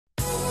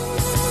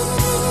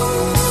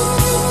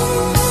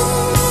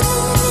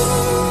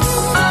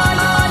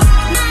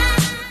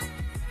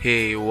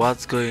Hey,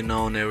 what's going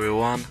on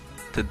everyone?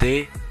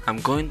 Today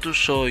I'm going to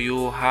show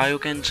you how you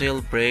can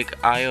jailbreak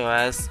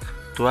iOS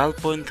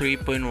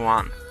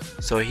 12.3.1.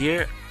 So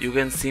here you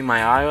can see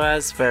my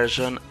iOS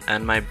version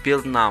and my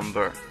build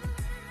number.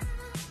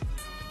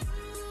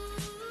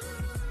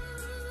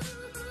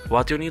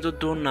 What you need to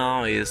do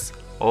now is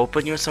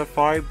open your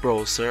Safari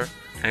browser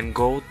and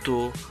go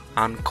to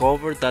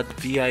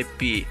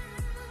Unc0ver.vip.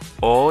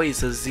 O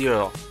is a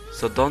 0,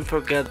 so don't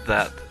forget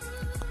that.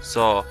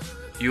 So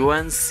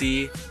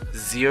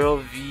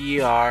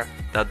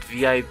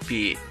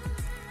UNC0ver.vip.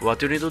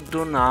 What you need to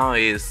do now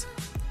is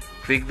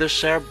click the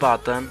share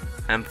button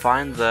and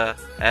find the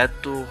add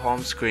to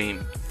home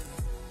screen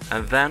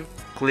and then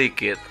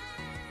click it.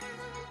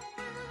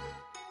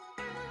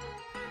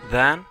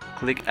 Then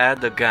click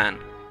add again.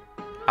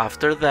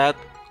 After that,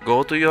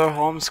 go to your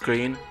home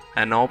screen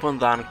and open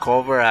the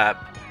Unc0ver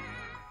app.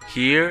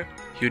 Here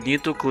you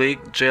need to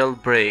click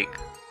jailbreak.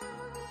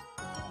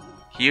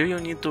 Here you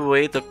need to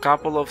wait a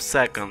couple of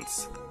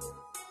seconds.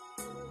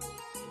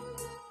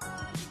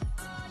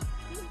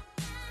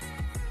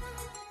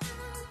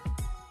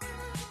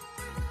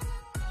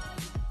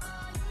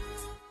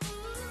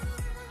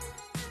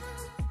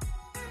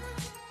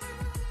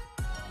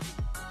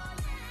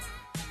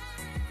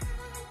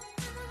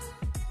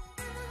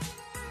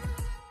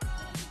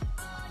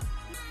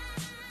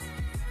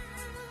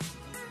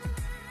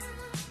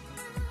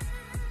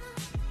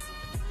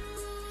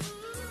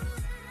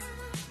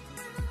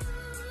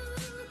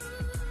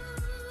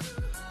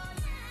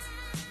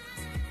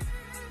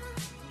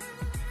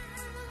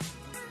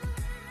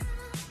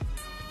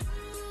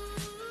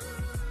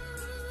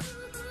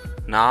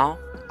 Now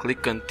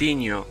click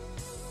continue.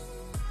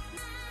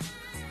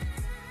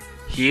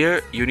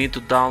 Here you need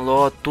to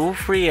download 2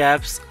 free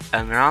apps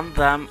and run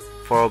them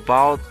for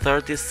about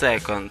 30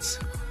 seconds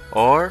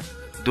or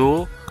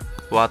do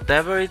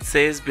whatever it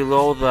says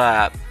below the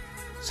app.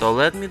 So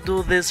let me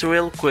do this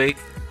real quick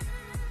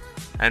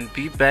and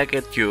be back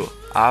at you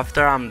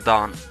after I'm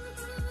done.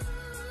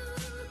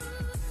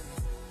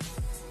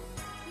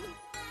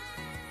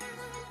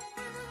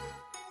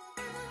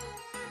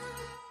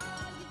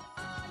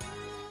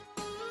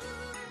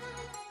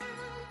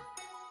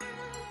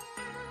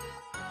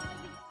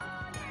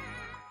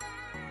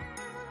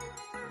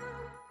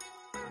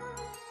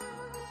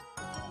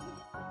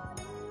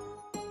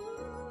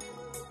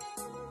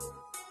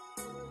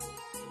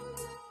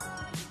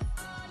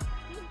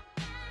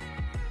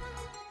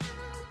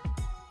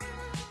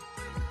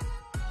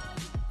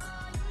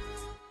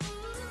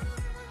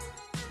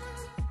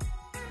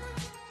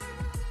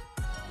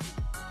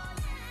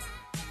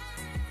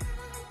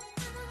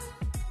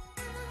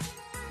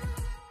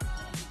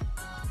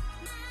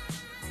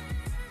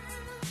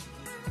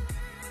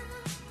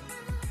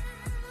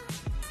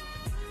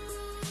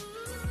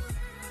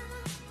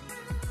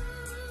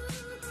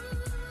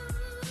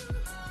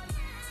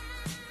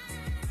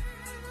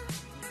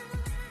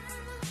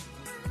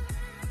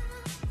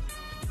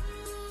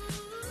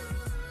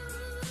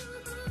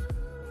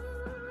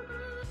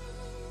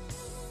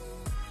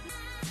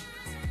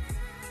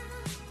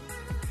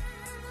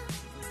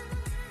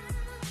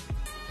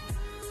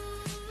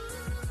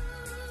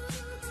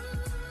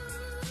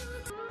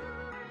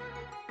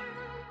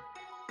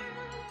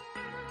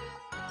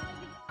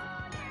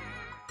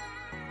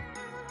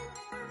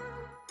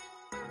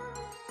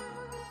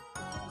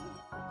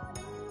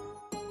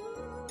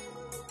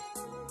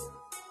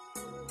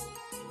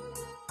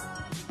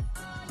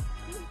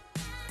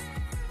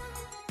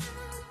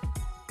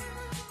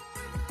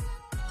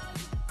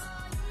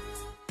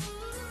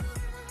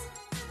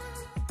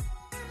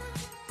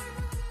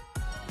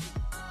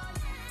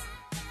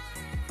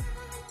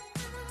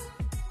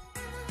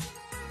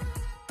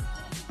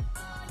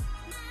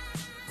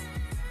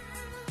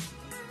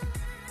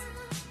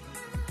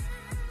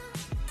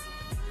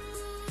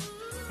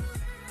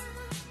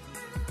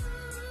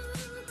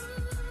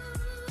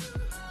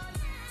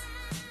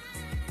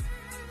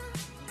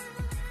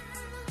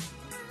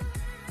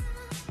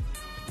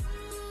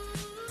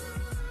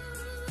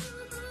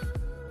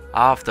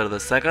 After the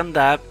second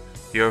app,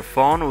 your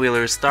phone will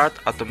restart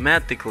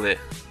automatically.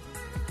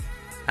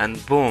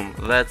 And boom,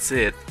 that's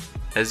it.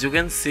 As you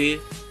can see,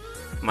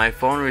 my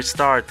phone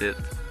restarted.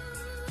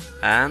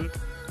 And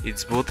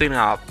it's booting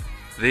up.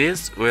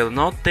 This will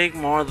not take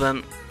more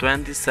than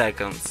 20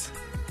 seconds.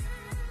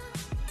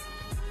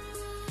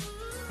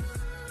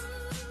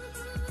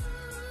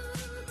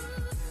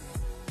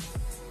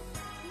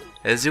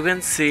 As you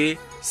can see,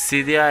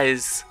 Cydia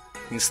is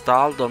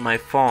installed on my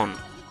phone.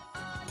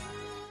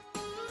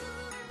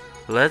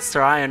 Let's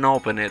try and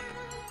open it.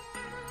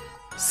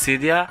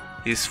 Cydia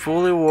is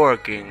fully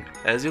working,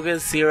 as you can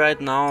see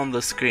right now on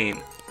the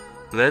screen.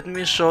 Let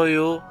me show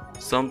you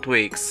some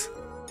tweaks.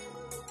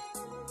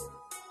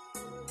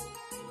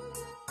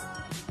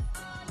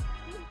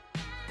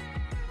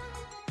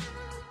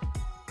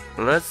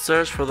 Let's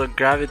search for the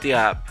Gravity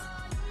app.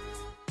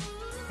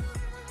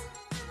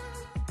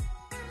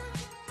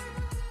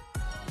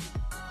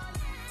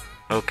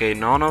 Okay,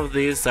 none of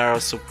these are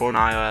supported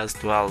on iOS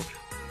 12.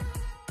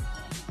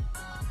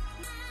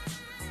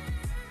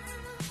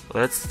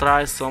 Let's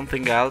try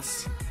something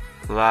else,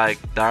 like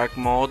dark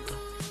mode.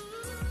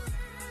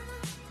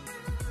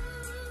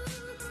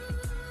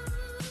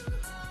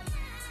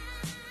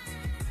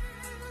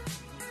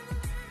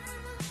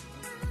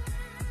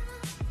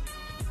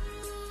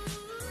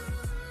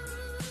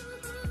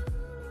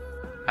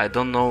 I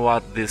don't know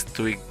what this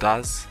tweak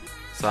does,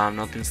 so I'm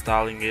not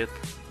installing it.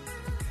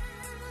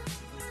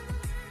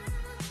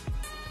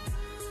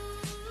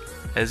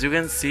 As you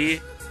can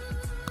see,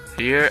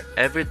 here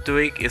every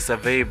tweak is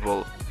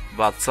available,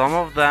 but some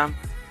of them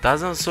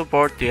doesn't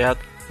support yet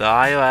the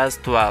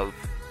iOS 12.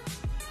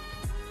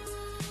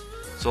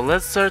 So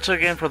let's search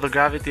again for the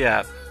Gravity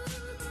app.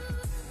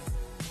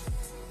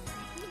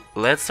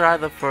 Let's try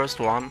the first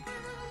one.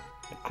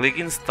 Click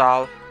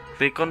install,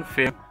 click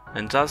confirm,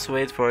 and just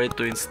wait for it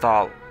to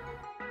install.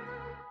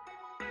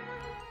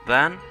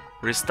 Then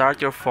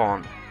restart your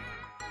phone.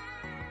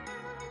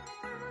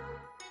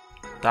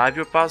 Type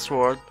your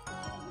password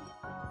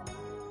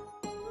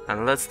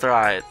and let's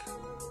try it.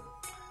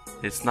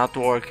 It's not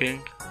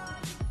working.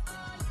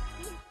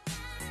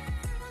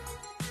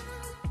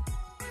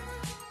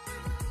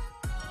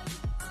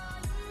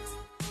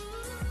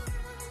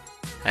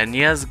 And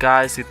yes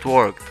guys, it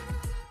worked.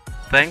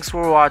 Thanks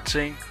for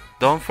watching.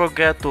 Don't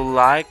forget to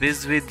like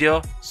this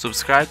video,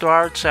 subscribe to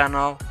our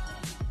channel,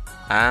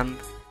 and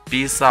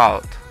peace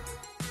out.